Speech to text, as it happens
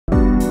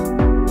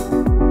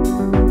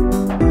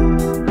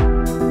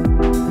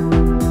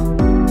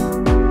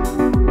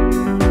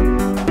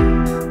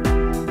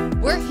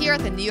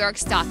York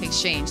Stock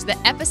Exchange, the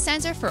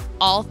epicenter for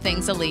all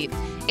things elite.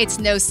 It's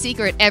no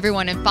secret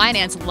everyone in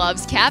finance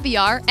loves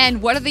caviar,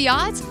 and what are the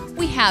odds?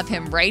 We have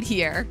him right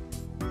here.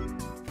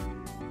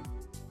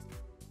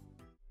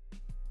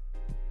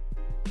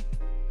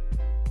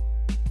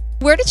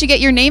 Where did you get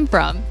your name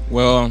from?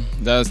 Well,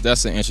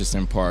 that's an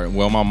interesting part.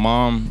 Well, my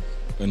mom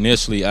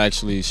initially,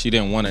 actually, she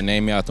didn't want to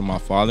name me after my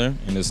father,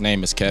 and his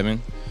name is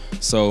Kevin.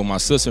 So my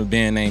sister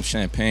being named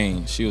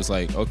Champagne, she was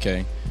like,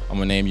 okay, I'm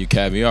gonna name you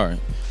Caviar.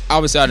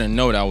 Obviously, I didn't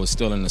know that I was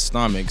still in the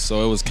stomach,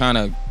 so it was kind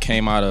of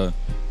came out of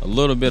a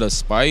little bit of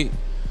spite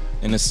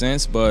in a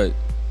sense, but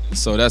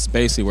so that's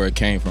basically where it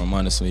came from,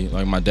 honestly.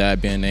 Like my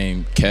dad being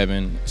named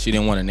Kevin, she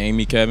didn't want to name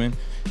me Kevin,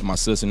 and my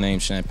sister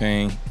named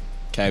Champagne,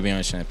 Caviar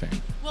and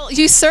Champagne. Well,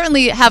 you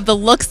certainly have the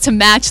looks to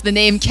match the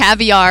name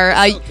Caviar.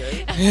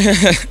 Okay.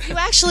 you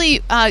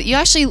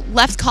actually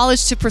left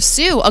college to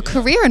pursue a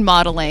career in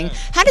modeling.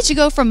 How did you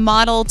go from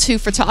model to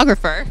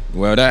photographer?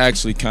 Well, that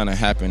actually kind of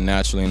happened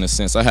naturally in a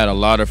sense. I had a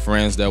lot of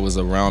friends that was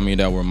around me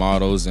that were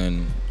models,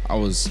 and I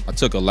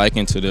took a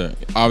liking to the.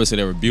 Obviously,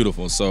 they were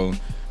beautiful. So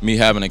me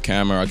having a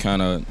camera, I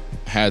kind of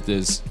had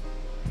this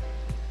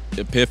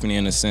epiphany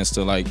in a sense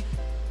to like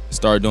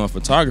start doing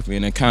photography,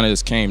 and it kind of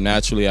just came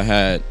naturally. I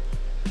had,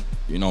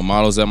 you know,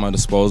 models at my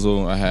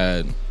disposal. I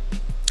had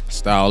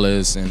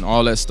stylists and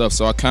all that stuff.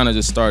 So I kind of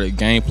just started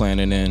game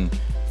planning, and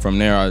from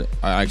there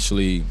I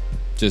actually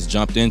just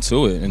jumped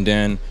into it. And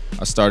then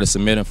I started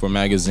submitting for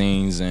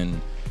magazines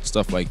and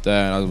stuff like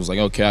that. I was like,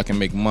 okay, I can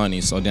make money.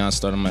 So then I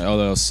started my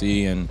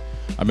LLC, and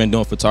I've been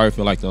doing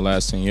photography like the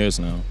last 10 years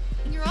now.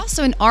 You're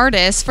also an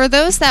artist. For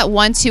those that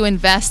want to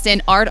invest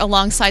in art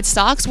alongside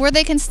stocks, where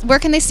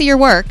can they see your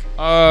work?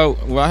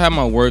 Well, I have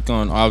my work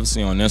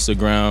obviously on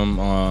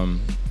Instagram.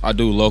 I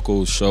do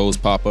local shows,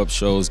 pop-up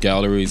shows,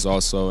 galleries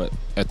also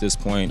at this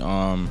point.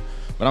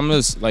 But I'm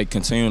just like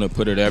continuing to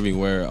put it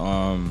everywhere.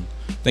 I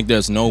think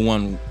there's no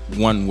one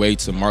way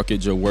to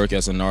market your work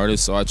as an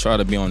artist, so I try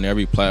to be on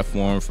every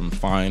platform from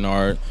Fine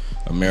Art,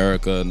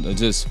 America,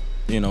 just,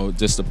 you know,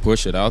 just to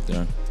push it out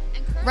there.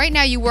 Right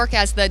now you work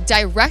as the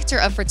director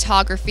of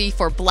photography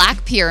for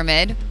Black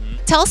Pyramid.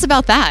 Tell us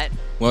about that.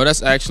 Well,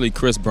 that's actually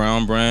Chris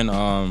Brown brand,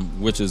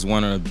 which is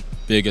one of the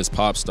biggest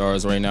pop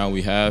stars right now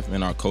we have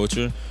in our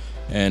culture.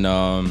 And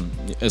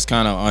it's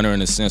kind of honor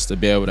in a sense to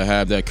be able to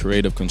have that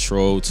creative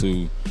control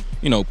to,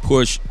 you know,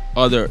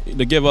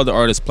 to give other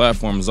artists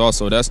platforms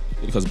also. That's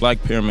because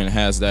Black Pyramid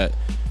has that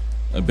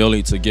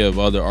ability to give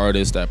other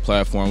artists that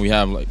platform. We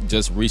have like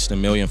just reached 1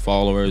 million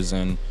followers,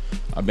 and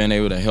I've been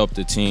able to help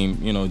the team,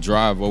 you know,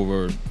 drive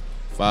over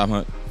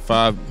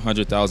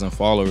 500,000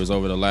 followers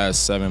over the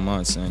last 7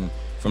 months. And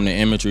from the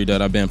imagery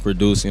that I've been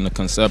producing, the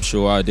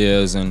conceptual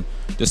ideas, and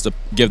just to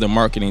give the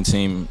marketing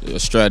team a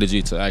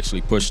strategy to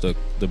actually push the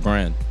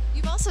brand.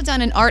 You've also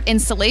done an art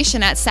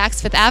installation at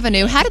Saks Fifth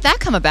Avenue. How did that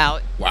come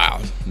about?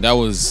 Wow, that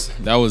was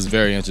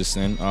very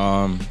interesting.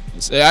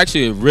 It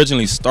actually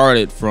originally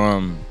started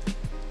from,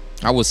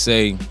 I would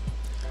say,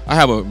 I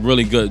have a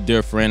really good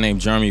dear friend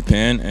named Jeremy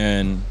Penn,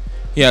 and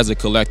he has a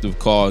collective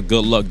called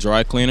Good Luck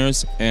Dry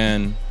Cleaners,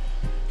 and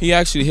he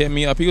actually hit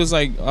me up. He was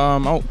like,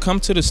 I'll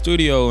come to the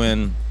studio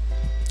and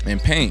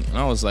paint. And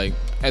I was like,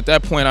 at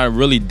that point I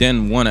really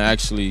didn't want to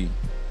actually,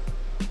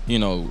 you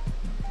know,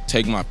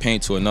 take my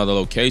paint to another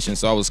location.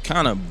 So I was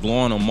kind of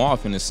blowing him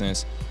off in a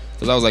sense,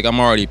 because I was like, I'm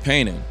already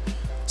painting.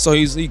 So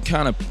he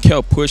kind of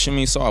kept pushing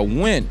me, so I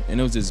went, and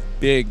it was this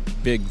big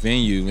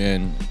venue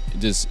and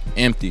just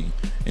empty.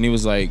 And he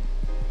was like,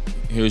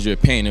 here's your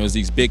paint. It was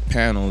these big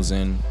panels,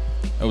 and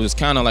it was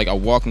kind of like I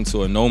walked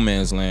into a no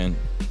man's land,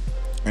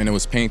 and it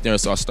was paint there.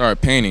 So I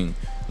started painting.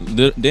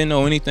 Didn't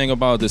know anything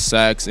about the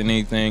Saks and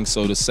anything,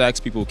 so the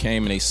Saks people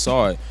came and they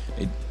saw it,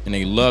 and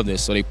they loved it.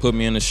 So they put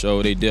me in the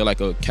show. They did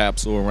like a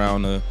capsule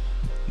around the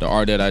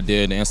art that I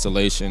did, the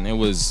installation. It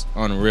was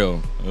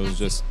unreal. It was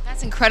just...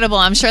 That's incredible.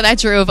 I'm sure that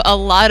drove a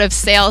lot of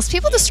sales.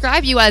 People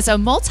describe you as a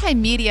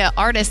multimedia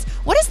artist.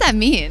 What does that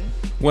mean?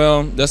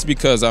 Well, that's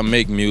because I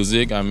make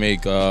music, I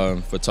make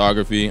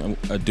photography,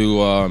 I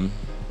do, and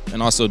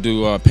also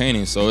do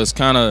painting. So it's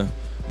kind of,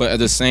 but at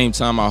the same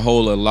time, I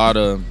hold a lot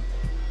of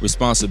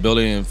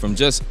responsibility and from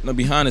just the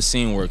behind the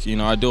scene work. You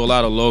know, I do a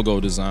lot of logo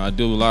design, I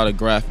do a lot of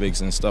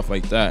graphics and stuff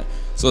like that.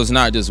 So it's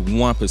not just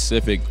one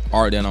specific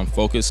art that I'm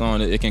focused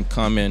on. It can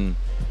come in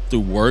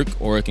through work,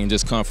 or it can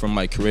just come from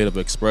like creative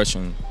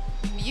expression.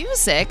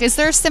 Music,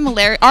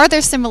 are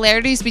there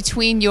similarities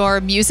between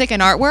your music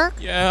and artwork?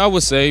 Yeah, I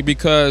would say,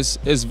 because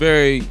it's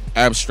very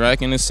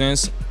abstract in a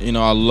sense. You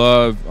know, I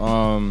love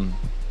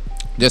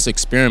just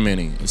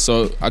experimenting.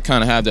 So I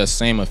kind of have that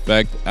same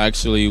effect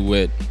actually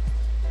with,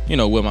 you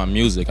know, with my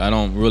music. I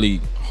don't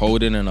really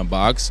hold it in a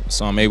box,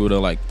 so I'm able to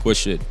like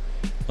push it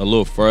a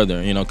little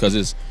further, you know, because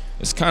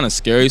it's kind of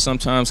scary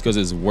sometimes, because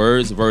it's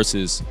words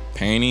versus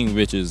painting,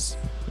 which is,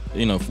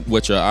 you know,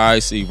 what your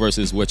eyes see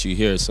versus what you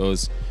hear. So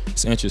it's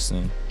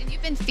interesting. And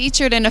you've been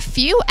featured in a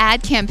few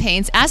ad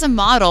campaigns as a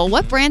model.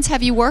 What brands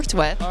have you worked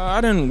with?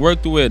 I didn't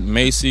work with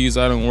Macy's.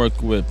 I didn't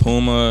work with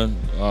Puma,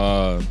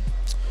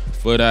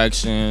 Foot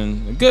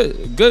Action.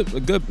 Good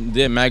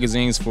did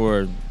magazines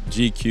for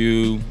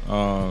GQ,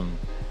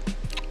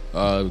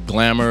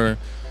 glamour.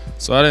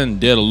 So I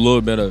did a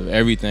little bit of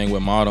everything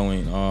with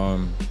modeling.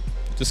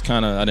 Just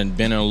kind of, I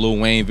been in a Lil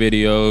Wayne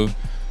video.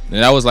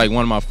 And that was like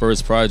one of my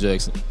first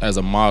projects as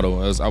a model.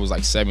 I was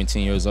like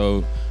 17 years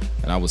old,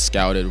 and I was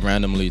scouted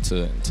randomly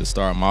to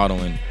start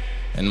modeling.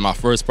 And my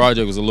first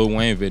project was a Lil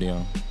Wayne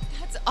video.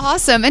 That's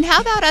awesome. And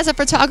how about as a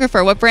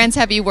photographer? What brands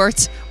have you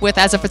worked with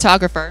as a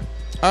photographer?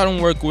 I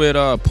don't work with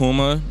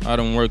Puma. I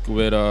don't work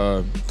with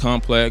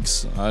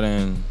Complex. I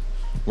didn't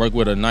work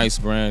with a nice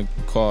brand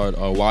called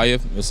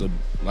Wyeth. It's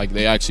like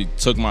they actually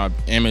took my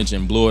image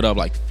and blew it up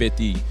like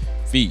 50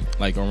 feet,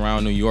 like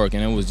around New York,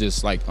 and it was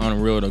just like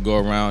unreal to go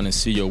around and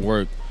see your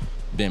work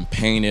been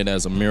painted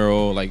as a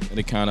mural. Like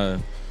it kind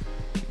of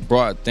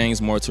brought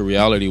things more to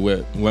reality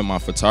with my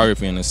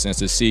photography, in a sense,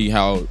 to see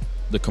how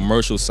the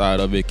commercial side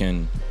of it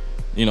can,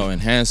 you know,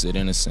 enhance it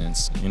in a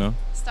sense, you know.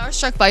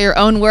 Starstruck by your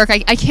own work.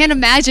 I can't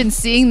imagine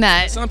seeing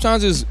that.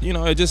 Sometimes it's, you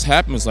know, it just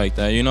happens like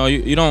that, you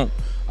know.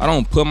 I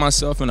don't put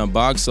myself in a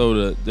box,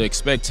 so the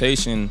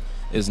expectation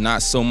is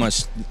not so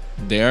much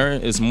there.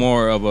 It's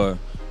more of a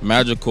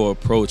magical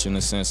approach, in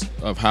the sense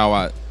of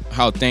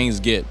how things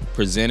get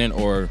presented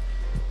or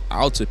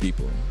out to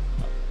people.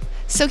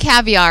 So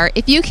Caviar,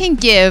 if you can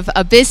give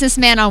a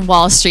businessman on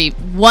Wall Street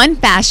one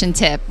fashion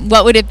tip,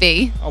 what would it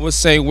be? I would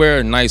say wear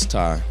a nice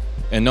tie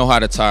and know how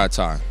to tie a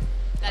tie.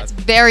 That's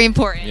very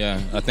important.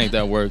 Yeah, I think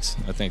that works.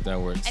 I think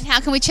that works. And how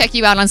can we check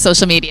you out on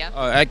social media?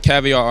 At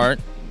Caviar Art,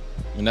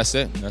 and that's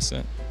it. That's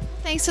it.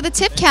 Thanks for the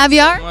tip,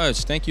 Caviar. Thank you so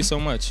much. Thank you so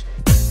much.